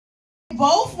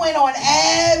both went on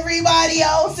everybody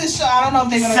else's show. I don't know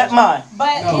if they're gonna except mine.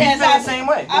 But no, yeah, the same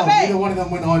way. No, neither one of them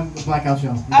went on the Blackout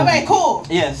show. All right, cool.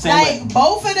 Yeah, same like, way.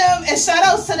 Both of them, and shout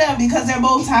outs to them because they're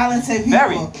both talented people.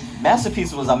 Very.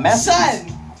 Masterpiece was a masterpiece.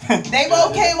 Son. They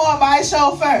both came on my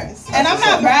show first. And I'm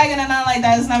not bragging or nothing like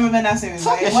that. It's never been that serious.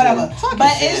 Like, whatever.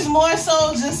 But it's more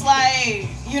so just like,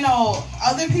 you know,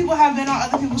 other people have been on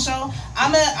other people's show.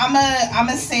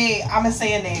 I'ma say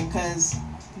a name because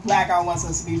Blackout wants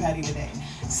us to be petty today.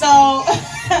 So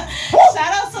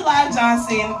shout out to Lyve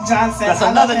Johnson. That's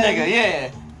another nigga,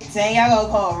 yeah. Dang, y'all gonna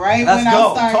call right Let's when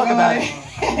go. I start Talk going. about it.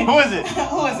 Who is it?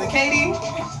 Who is it? Katie?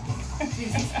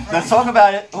 Let's talk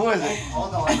about it. Who is it?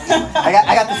 Hold on.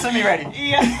 I got the semi ready.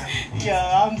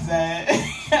 Yeah, I'm dead.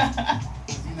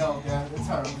 You know, yeah, it's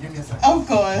her. Give me a second. Of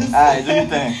course. Alright, do your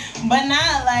thing. But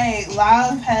not like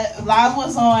Lyve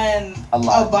was on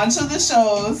a bunch of the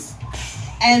shows,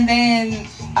 and then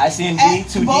ICND,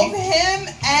 2D. both him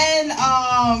and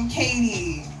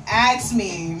Katie asked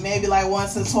me maybe like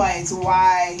once or twice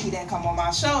why he didn't come on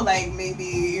my show. Like maybe,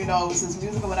 you know, it was his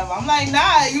music or whatever. I'm like,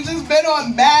 nah, you just been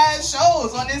on bad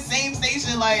shows on this same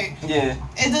station. Like, yeah,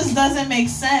 it just doesn't make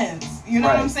sense. You know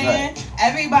what I'm saying? Right.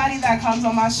 Everybody that comes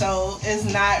on my show is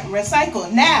not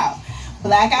recycled. Now,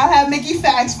 Blackout had Mickey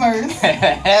Fax first,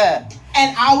 and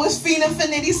I was fiending for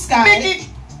Nitty Scott.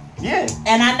 Yeah,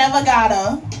 and I never got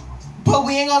her. But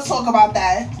we ain't gonna talk about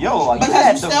that. Yo,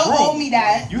 because you still owe me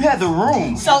that. You had the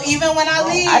room. So even when I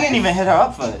leave, I didn't even hit her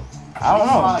up for it. I don't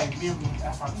know.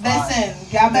 Listen,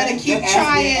 y'all better keep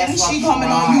trying. She coming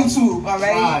on YouTube,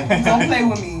 alright? Don't play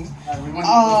with me.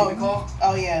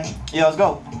 Oh yeah. Yeah, let's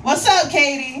go. What's up,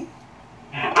 Katie?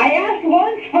 I asked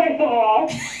once, first of all.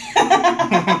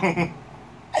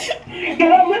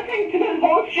 Because I'm listening to this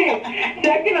whole shit.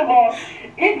 Second of all,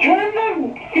 in terms of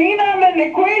Phenom and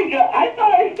Nequasia, I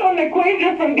thought I saw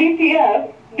Nequasia from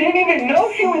BTS. Didn't even know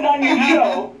she was on your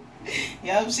show.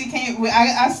 Yep, she came.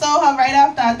 I saw her right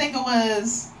after. I think it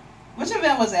was. Which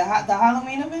event was it? The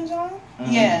Halloween event, John?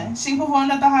 Mm-hmm. Yeah, she performed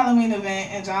at the Halloween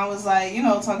event, and John was like, you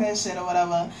know, talking his shit or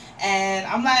whatever. And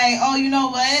I'm like, oh, you know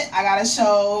what? I got a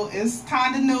show. It's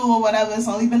kind of new or whatever. It's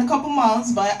only been a couple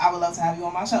months, but I would love to have you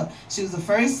on my show. She was the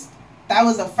first. That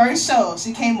was the first show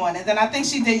she came on, and then I think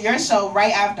she did your show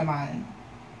right after mine.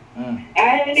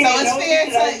 I didn't even know fair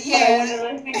to I wasn't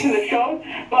listening to the show.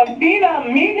 But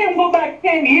Phenom, me and him go back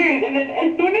 10 years, and then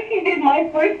as soon as he did my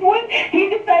first one, he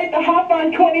decided to hop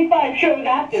on 25 shows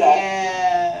after that.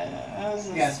 Yeah.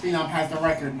 Yes, Phenom has the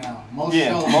record now. Most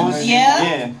shows.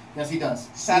 Yeah. Yes, he does.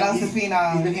 Shout out to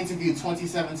Phenom. He's been interviewed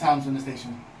 27 times on the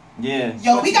station. Yeah.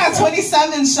 Yo, we got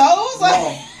 27 shows?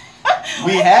 No.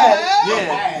 We had.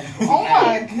 Yeah. Oh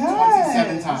my god.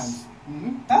 27 times.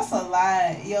 That's a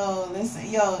lot. Yo, listen.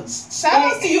 Yo, shout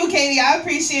out to you, Katie. I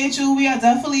appreciate you. We are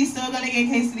definitely still going to get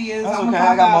quesadillas. That's okay.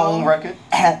 I got my own record.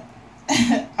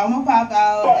 I'm going to pop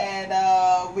out and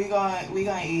we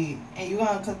gonna eat. And you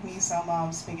going to cook me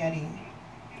some spaghetti.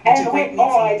 And wait,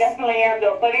 I definitely am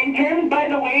though. But in terms, by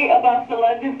the way, about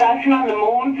Celeb's Fashion on the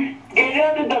Moon, get it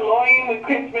on the DeLorean with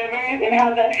Chris Rivers and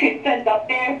have that shit sent up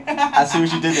there. I see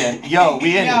what you did there. Yo,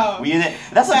 we in it. We in it.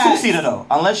 That's a two-seater though.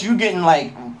 Unless you getting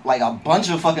like a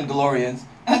bunch of fucking DeLoreans.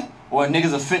 Or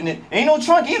niggas are fitting it. Ain't no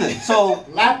trunk either. So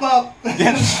lap up.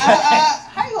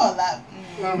 How you gonna lap?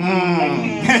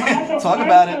 Talk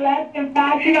about it. Celeb's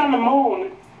Fashion on the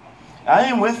Moon. I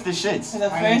ain't with the shits. The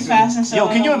first fashion show. Yo,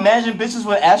 can you imagine bitches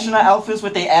with astronaut outfits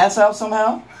with their ass out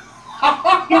somehow?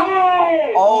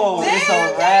 Yes. Oh, it's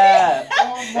a wrap.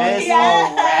 It's a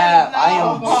wrap. I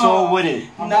am so with it.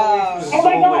 No. Oh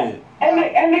my god.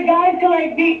 And the guys can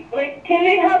like be like, can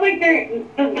they have like their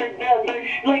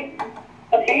like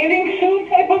a bathing suit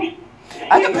type of?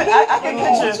 I can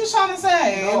picture. What you trying to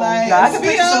say? No. Like, I can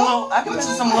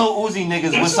picture some little Uzi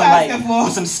niggas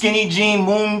with some skinny jean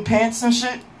moon pants and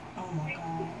shit.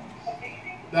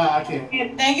 Nah, I can't.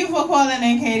 Thank you for calling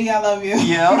in, Katie. I love you.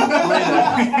 Yeah,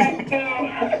 later,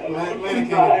 Katie.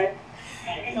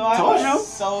 Yo, told you.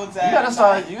 So dead.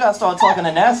 You gotta start talking to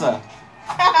NASA.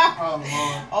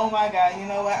 Oh my god, you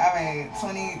know what? Alright,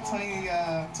 2020.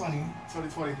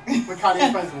 2020. With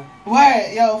Kanye's president.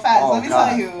 Word, yo, facts. Oh, let me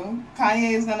tell you.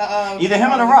 Kanye is gonna either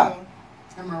him or The Rock.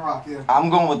 Him and The Rock, yeah. I'm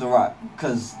going with The Rock,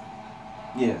 cause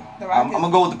The Rock I'm gonna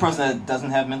go with the person that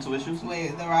doesn't have mental issues.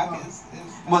 Wait, The Rock is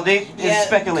well, it's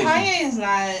speculation. Kanye is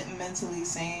not mentally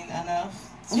sane enough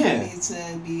for Yeah. me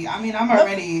to be. I mean, I'm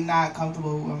already not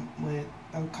comfortable with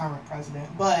the current president,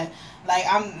 but like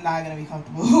I'm not gonna be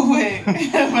comfortable with.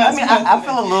 I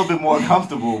feel a little bit more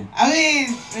comfortable. I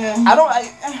mean, I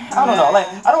don't know. Like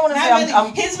I don't want to say really.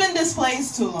 I'm. He's been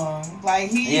displaced too long. Like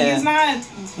he's not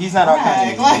our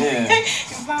country. Like, yeah.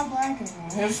 He's not black anymore.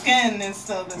 His skin is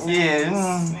still the same.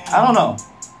 Yeah, I don't know.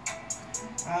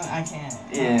 I can't.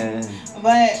 Yeah.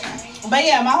 But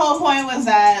yeah, my whole point was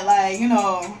that, like, you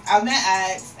know, I've been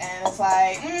asked, and it's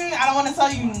like, I don't want to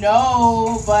tell you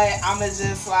no, but I'ma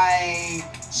just like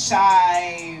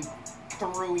shy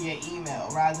through your email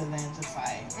rather than just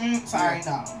like, sorry,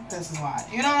 no, this is why.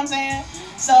 You know what I'm saying?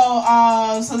 So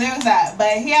there was that.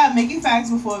 But he had Mickey Facts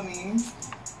before me.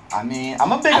 I mean,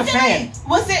 I'm a bigger fan.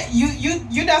 Was it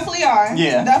you definitely are.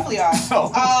 Yeah. Definitely are.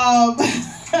 So.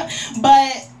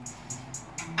 But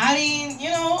I mean, you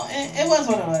know, it was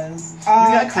what it was.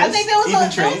 I think there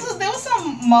was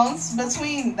some months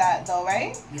between that though,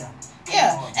 right? Yeah.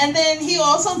 Yeah. And then he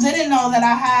also didn't know that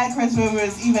I had Chris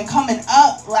Rivers even coming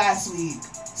up last week.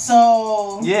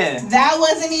 So that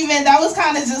was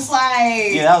kind of just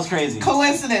like that was crazy.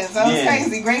 Coincidence. That was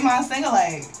crazy. Great minds think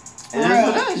alike. It is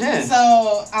what it is, yeah.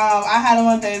 So I had him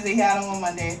on Thursday, he had him on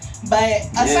Monday. But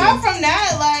aside from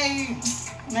that, like,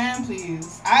 man,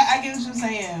 please. I get what you're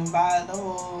saying by the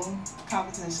whole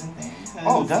competition thing.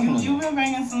 Oh, definitely. You've been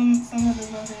bringing some of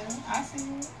this up here. I see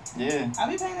it. Yeah. I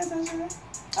be paying attention.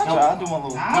 I'll do one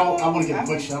little. I want to give a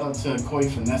quick shout out to Corey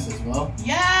Finesse as well.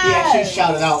 Yeah. He actually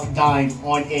shouted out Dying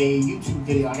on a YouTube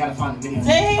video. I gotta find the video.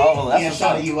 That's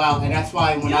shouted you out, and that's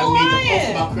why when I made the post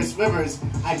about Chris Rivers,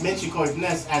 I mentioned Corey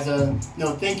Finesse as a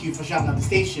thank you for shouting out the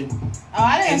station. Oh,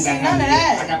 I didn't see none of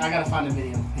that. I gotta find the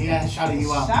video. He shouted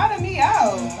you out. Shouted me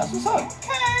out. That's what's up.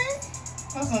 Okay.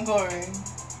 Listen, Corey,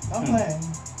 don't play.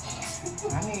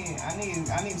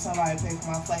 I need somebody to pay for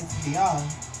my flight to DR.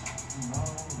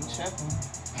 You tripping.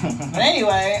 But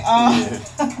anyway,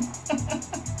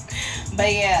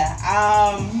 but yeah,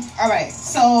 all right.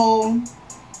 So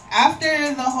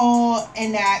after the whole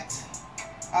Enact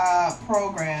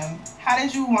program, how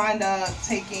did you wind up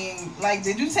taking? Like,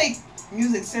 did you take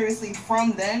music seriously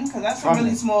from then? Because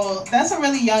that's a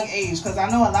really young age. Because I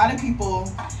know a lot of people.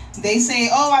 They say,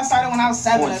 "Oh, I started when I was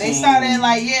 7." 14. Or they started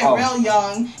like real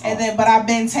young, and then but I've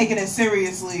been taking it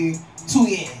seriously 2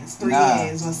 years, 3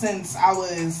 years, or since I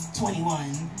was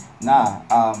 21. Nah.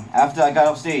 After I got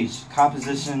off stage,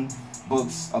 composition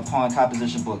books upon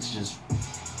composition books, just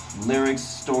lyrics,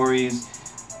 stories,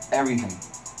 everything.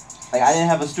 Like I didn't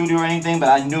have a studio or anything, but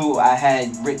I knew I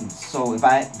had written. So if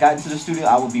I got into the studio,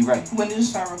 I would be ready. When did you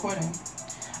start recording?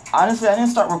 Honestly, I didn't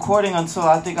start recording until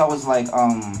I think I was like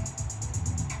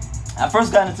I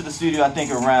first got into the studio, I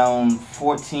think around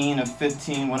 14 or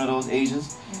 15, one of those ages.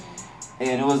 Mm-hmm.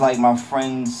 And it was like my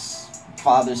friend's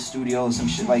father's studio or some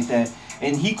shit like that.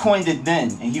 And he coined it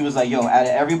then. And he was like, yo, out of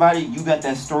everybody, you got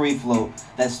that story flow,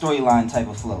 that storyline type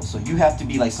of flow. So you have to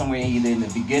be like somewhere either in the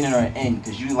beginning or end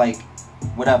because you like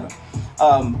whatever.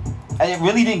 I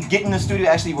really didn't get in the studio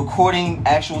actually recording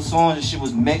actual songs. The shit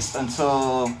was mixed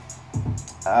until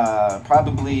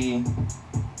probably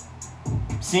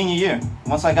senior year.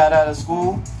 Once I got out of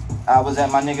school, I was at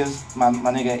my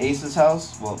nigga Ace's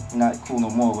house. Well, not cool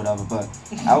no more, whatever. But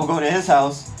I would go to his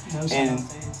house,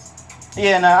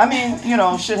 I mean, you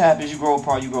know, shit happens. You grow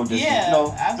apart, you grow distant.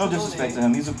 Yeah, no disrespect to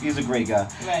him. He's a great guy.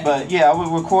 Right. But yeah, I would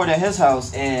record at his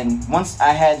house, and once I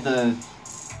had the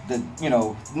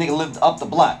nigga lived up the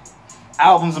block,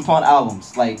 albums upon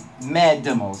albums, like mad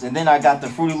demos, and then I got the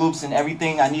Fruity Loops and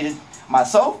everything I needed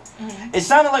myself. Mm-hmm. It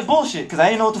sounded like bullshit because I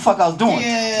didn't know what the fuck I was doing.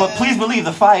 Yeah. But please believe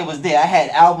the fire was there. I had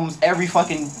albums every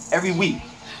week.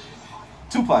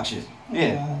 Tupac shit.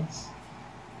 Yeah.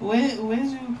 When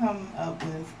did you come up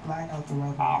with Black Out the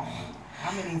Rubber?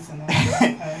 I'm gonna need to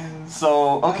know.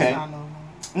 So okay.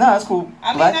 Nah, that's cool.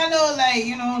 I mean, I know, like,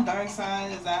 you know, Dark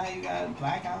Side, is that how you got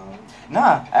Blackout?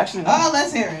 Nah, actually not. Oh,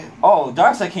 let's hear it. Oh,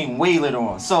 Dark Side came way later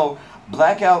on. So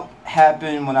Blackout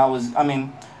happened when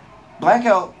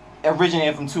Blackout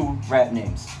originated from 2 rap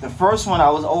names. The first one I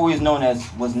was always known as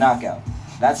was Knockout.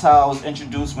 That's how I was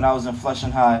introduced when I was in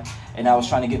Flushing High, and I was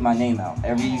trying to get my name out.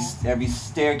 Every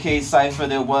staircase cipher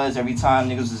there was, every time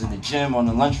niggas was in the gym or in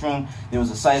the lunchroom, there was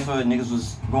a cipher, niggas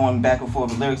was going back and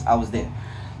forth with lyrics, I was there.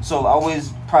 So I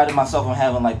always prided myself on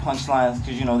having like punchlines,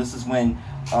 because you know this is when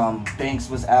Banks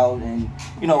was out and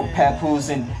you know Papoose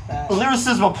and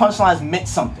lyricism of punchlines meant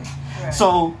something. Right.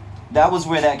 So that was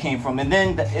where that came from, and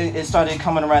then it started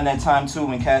coming around that time too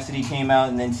when Cassidy came out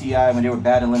and then T.I. when they were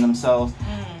battling themselves.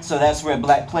 So that's where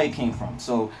Black Play came from.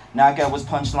 So Knockout was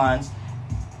punchlines.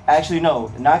 Actually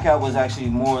no, Knockout was actually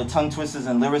more tongue twisters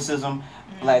and lyricism.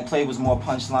 Black Play was more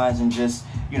punchlines and just,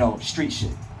 you know, street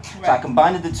shit. So I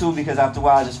combined the two because after a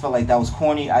while I just felt like that was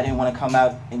corny. I didn't want to come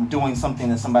out and doing something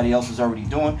that somebody else was already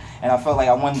doing, and I felt like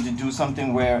I wanted to do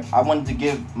something where I wanted to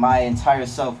give my entire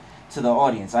self to the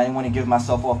audience. I didn't want to give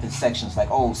myself off in sections like,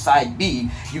 oh, side B,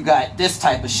 you got this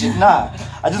type of shit. Nah,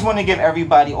 I just wanted to give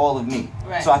everybody all of me.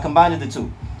 Right. So I combined the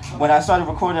two. When I started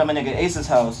recording at my nigga Ace's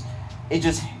house,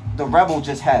 the rebel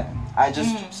just happened. I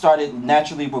just started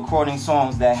naturally recording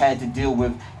songs that had to deal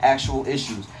with actual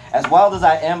issues. As wild as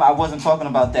I am, I wasn't talking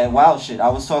about that wild shit. I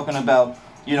was talking about,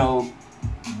 you know,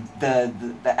 the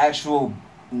actual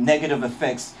negative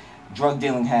effects drug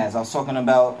dealing has. I was talking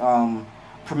about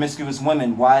promiscuous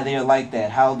women, why they're like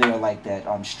that, how they're like that,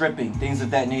 stripping, things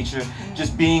of that nature,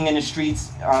 just being in the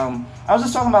streets. I was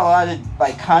just talking about a lot of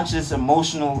like conscious,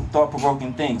 emotional,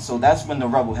 thought-provoking things. So that's when the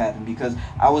rebel happened, because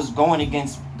I was going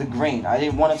against the grain. I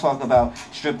didn't want to talk about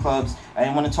strip clubs. I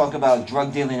didn't want to talk about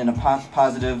drug dealing in a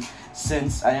positive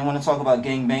sense. I didn't want to talk about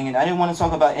gang banging. I didn't want to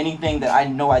talk about anything that I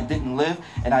know I didn't live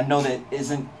and I know that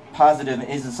isn't positive and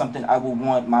isn't something I would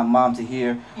want my mom to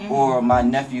hear or my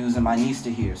nephews and my niece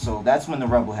to hear. So that's when the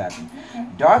rebel happened.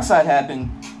 Dark Side happened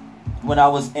when I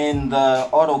was in the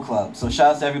auto club. So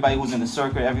shout out to everybody who's in the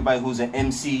circuit, everybody who's an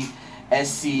MC,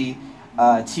 SC,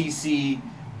 TC,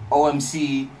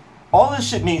 OMC. All this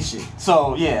shit means shit.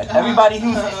 So yeah, everybody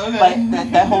who's like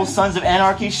that whole Sons of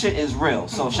Anarchy shit is real.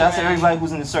 So shout out to everybody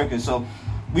who's in the circuit. So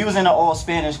we was in an all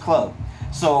Spanish club.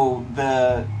 So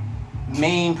the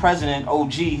main president,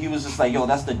 OG, he was just like, yo,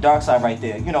 that's the dark side right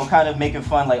there. You know, kind of making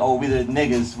fun like, oh, we the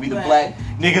niggas, we the black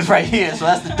niggas right here, so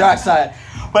that's the dark side.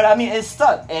 But I mean, it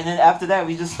stuck. And then after that,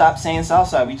 we just stopped saying south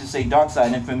side. We just say dark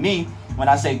side. And for me, when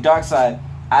I say dark side,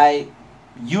 I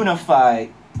unify,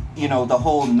 you know, the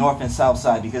whole north and south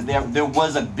side, because there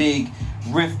was a big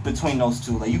rift between those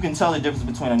two. Like, you can tell the difference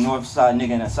between a north side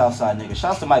nigga and a south side nigga.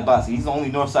 Shouts to Mike Bossy. He's the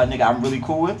only north side nigga I'm really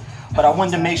cool with. But I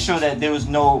wanted to make sure that there was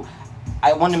no...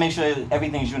 I wanted to make sure that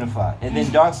everything's unified. And then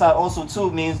dark side also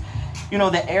too means, you know,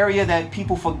 the area that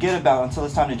people forget about until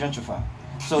it's time to gentrify.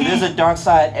 So there's a dark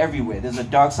side everywhere. There's a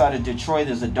dark side of Detroit.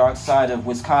 There's a dark side of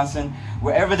Wisconsin.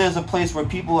 Wherever there's a place where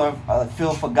people are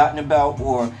feel forgotten about,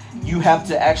 or you have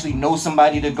to actually know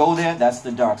somebody to go there, that's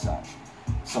the dark side.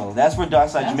 So that's where dark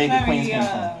side Jamaica Queens came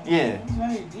from. Yeah. That's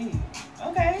very deep.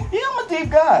 Okay. Yeah, I'm a deep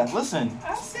guy. Listen.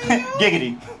 I see you.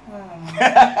 Giggity.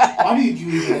 Why do you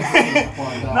use that?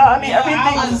 No, I mean, everything.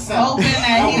 I was hoping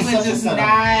that he would just not.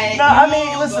 No, I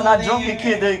mean, listen, I joke a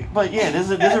kid, but yeah, there's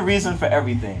a reason for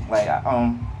everything. Like,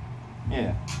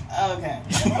 yeah. Okay.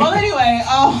 Well, anyway,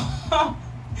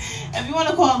 if you want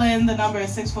to call in, the number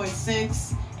is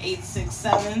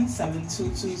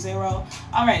 646-867-7220.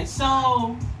 All right,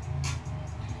 so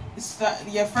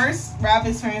your first rap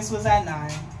experience was at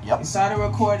 9. Yep. You started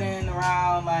recording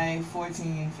around like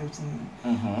 14, 15.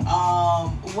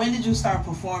 When did you start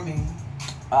performing?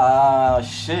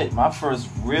 Shit. My first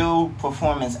real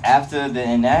performance after the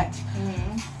Enact.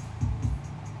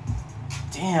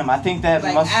 Damn, I think that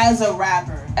like as a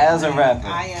rapper. As a rapper.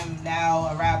 I am now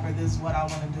a rapper. This is what I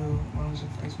want to do. When was your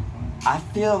first performance? I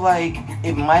feel like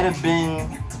it might have been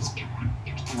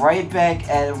right back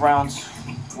at around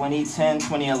 2010,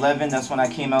 2011. That's when I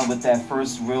came out with that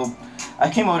first real... I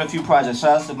came out with a few projects.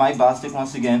 Shout out to Mike Bostic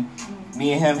once again.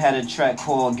 Me and him had a track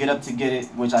called Get Up to Get It,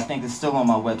 which I think is still on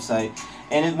my website.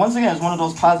 And once again, it's one of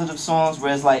those positive songs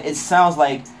where it's like, it sounds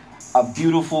like a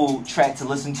beautiful track to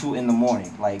listen to in the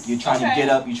morning. Like, you're trying to get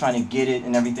up, you're trying to get it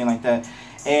and everything like that.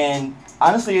 And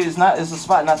honestly, it's a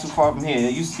spot not too far from here.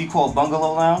 It used to be called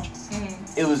Bungalow Lounge.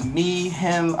 It was me,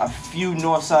 him, a few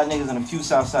north side niggas and a few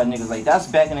south side niggas. Like, that's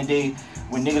back in the day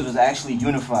when niggas was actually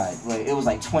unified. Like, it was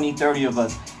like 20, 30 of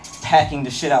us packing the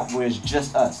shit out where it's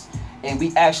just us. And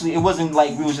we actually, it wasn't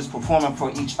like we was just performing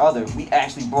for each other. We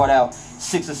actually brought out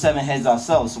 6 or 7 heads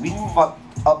ourselves. So we fucked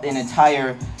up an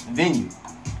entire venue.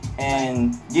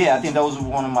 And yeah, I think that was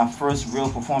one of my first real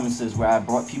performances where I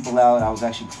brought people out. I was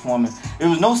actually performing. There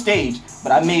was no stage,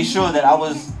 but I made sure that I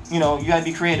was, you know, you gotta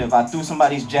be creative. I threw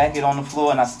somebody's jacket on the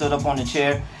floor and I stood up on the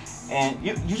chair. And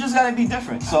you just gotta be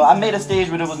different. So I made a stage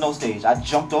where there was no stage. I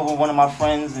jumped over one of my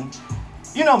friends and,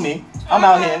 you know me, I'm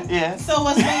out here, yeah. So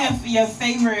what's been your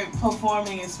favorite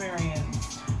performing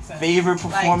experience? Favorite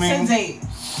performing? Like, to date.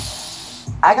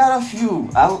 I got a few.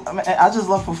 I just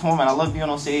love performing. I love being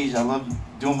on stage. I love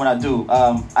doing what I do.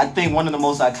 I think one of the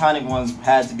most iconic ones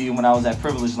had to be when I was at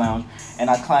Privilege Lounge and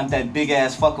I climbed that big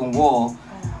ass fucking wall.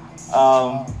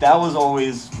 That was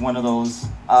always one of those.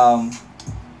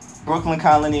 Brooklyn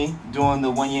Colony doing the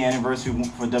 1 year anniversary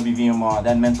for WVMR.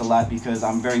 That meant a lot because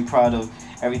I'm very proud of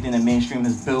everything that Mainstream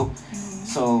has built.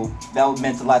 So that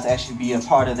meant a lot to actually be a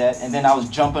part of that. And then I was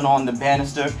jumping on the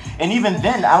banister. And even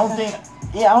then, I don't think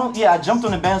I jumped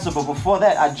on the banister, but before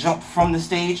that, I jumped from the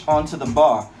stage onto the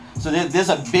bar. So there's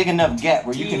a big enough gap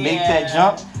where you can make that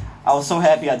jump. I was so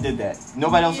happy I did that.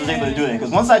 Nobody else was able to do that.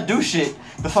 Because once I do shit,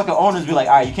 the fucking owners be like,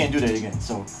 all right, you can't do that again.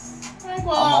 So,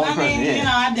 well, I mean, you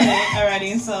know, I did it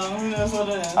already, so that's what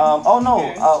it is.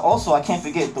 Also, I can't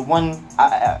forget the one,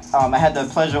 I had the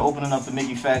pleasure of opening up for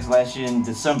Mickey Fax last year in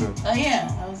December. Oh, yeah.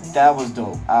 That was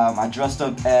dope. I dressed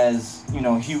up as, you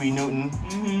know, Huey Newton.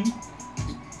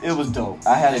 It was dope.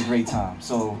 I had a great time.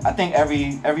 So I think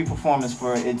every performance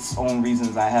for its own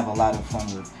reasons I have a lot of fun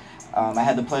with. I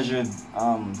had the pleasure of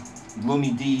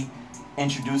Lumi D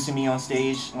introducing me on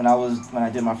stage when I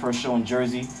did my first show in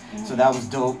Jersey. So that was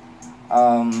dope.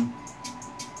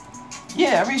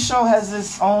 Every show has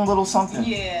its own little something.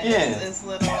 It's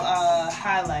little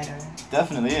highlighter.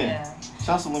 Definitely, yeah.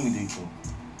 Shout out to Lumi D too.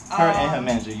 Her and her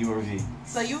manager, URV.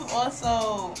 So you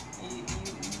also you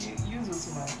do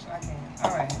too much. I can't. All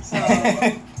right, so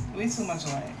we too much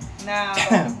alike. Now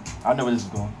I know where this is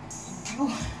going.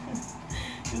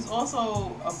 He's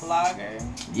also a blogger.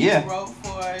 Yeah. He wrote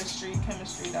for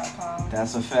streetchemistry.com.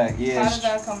 That's a fact. Yeah. How did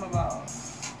that come about?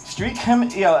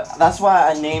 That's why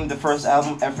I named the first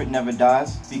album Effort Never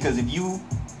Dies, because if you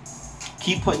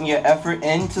keep putting your effort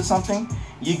into something,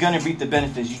 you're gonna reap the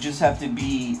benefits. You just have to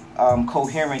be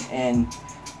coherent and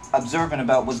observant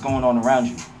about what's going on around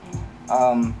you.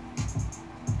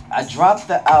 I dropped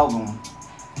the album.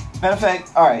 Matter of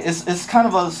fact, all right, it's kind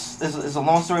of it's a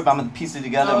long story, but I'm gonna piece it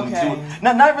together. Okay.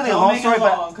 Not really a long story,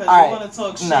 but all right. You want to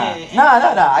talk shit. Nah.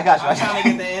 I got you. I'm trying to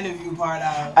get the interview part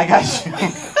out. I got you.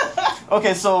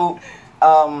 Okay, so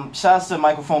shouts to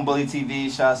Microphone Bully TV,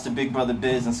 shouts to Big Brother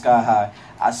Biz and Sky High.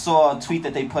 I saw a tweet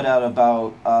that they put out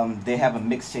about they have a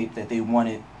mixtape that they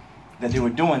were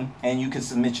doing, and you could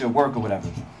submit your work or whatever.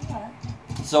 Okay.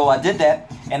 So I did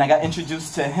that, and I got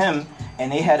introduced to him,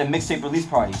 and they had a mixtape release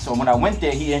party. So when I went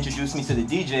there, he introduced me to the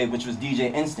DJ, which was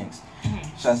DJ Instincts.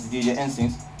 Shouts to DJ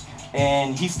Instincts.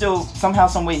 And he still, somehow,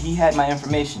 some way, he had my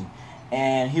information.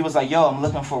 And he was like, yo, I'm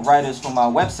looking for writers for my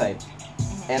website.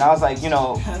 And I was like, you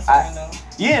know,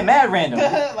 yeah, mad random.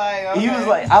 He was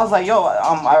like, I was like, yo,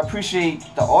 I appreciate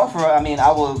the offer. I mean, I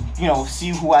will, you know, see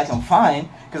who I can find.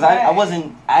 Because I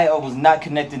was not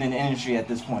connected in the industry at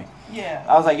this point. Yeah.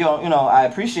 I was like, yo, you know, I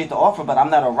appreciate the offer, but I'm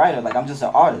not a writer. Like, I'm just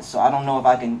an artist. So I don't know if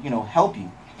I can, you know, help you.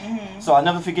 So I'll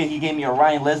never forget, he gave me a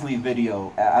Ryan Leslie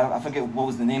video. I forget what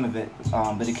was the name of it,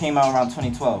 but it came out around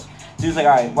 2012. So he was like,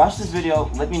 all right, watch this video.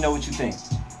 Let me know what you think.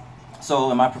 So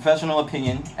in my professional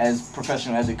opinion, as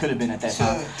professional as it could have been at that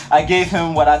time, I gave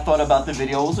him what I thought about the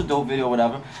video. It was a dope video,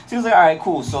 whatever. So he was like, all right,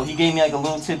 cool. So he gave me like a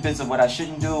little tidbits of what I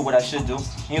shouldn't do, what I should do. And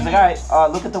he was like, all right,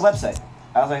 look at the website.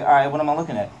 I was like, all right, what am I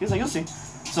looking at? He was like, you'll see.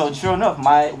 So sure enough,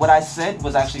 what I said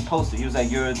was actually posted. He was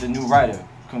like, you're the new writer.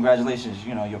 Congratulations,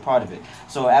 you know, you're part of it.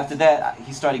 So after that,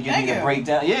 he started giving me the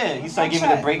breakdown. Yeah, he started giving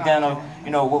me the breakdown of,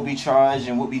 you know, what we charge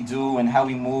and what we do and how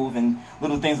we move and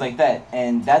little things like that.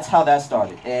 And that's how that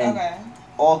started. And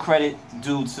all credit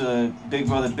due to Big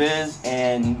Brother Biz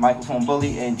and Microphone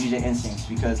Bully and DJ Instincts,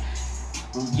 because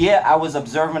yeah, I was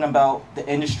observant about the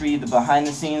industry, the behind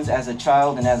the scenes as a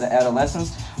child and as an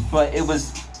adolescent, but it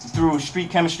was through street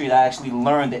chemistry that I actually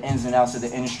learned the ins and outs of the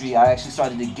industry. I actually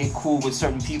started to get cool with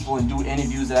certain people and do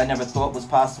interviews that I never thought was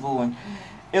possible, and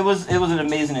it was an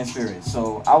amazing experience.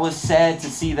 So I was sad to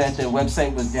see that the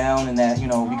website was down and that, you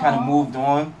know, we kind of moved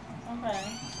on.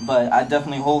 But I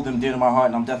definitely hold them dear to my heart,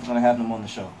 and I'm definitely going to have them on the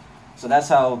show. So that's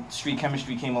how street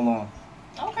chemistry came along.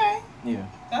 Okay. Yeah.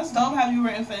 That's dope. Have you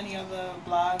written for any other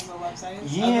blogs or websites?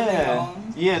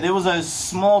 Yeah, there was a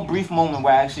small brief moment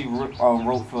where I actually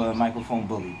wrote for Microphone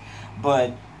Bully.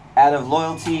 But out of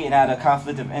loyalty and out of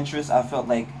conflict of interest, I felt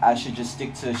like I should just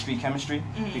stick to street chemistry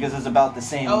because it's about the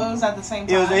same. Oh, it was at the same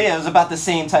time? It was about the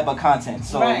same type of content.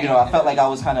 So, you know, I felt like I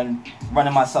was kind of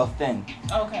running myself thin.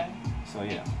 Okay. So,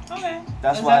 yeah. Okay.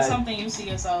 That's Is why that something you see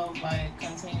yourself, like,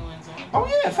 continuing to? Oh,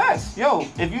 yeah, facts. Yo,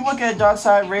 if you look at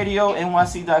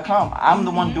DarksideRadioNYC.com, I'm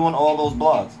the one doing all those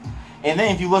blogs. And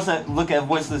then if you look at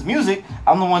Voiceless Music,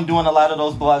 I'm the one doing a lot of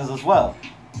those blogs as well.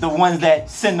 The ones that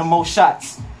send the most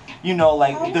shots. You know,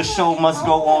 like, the show must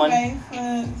go on. For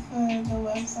the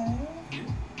website.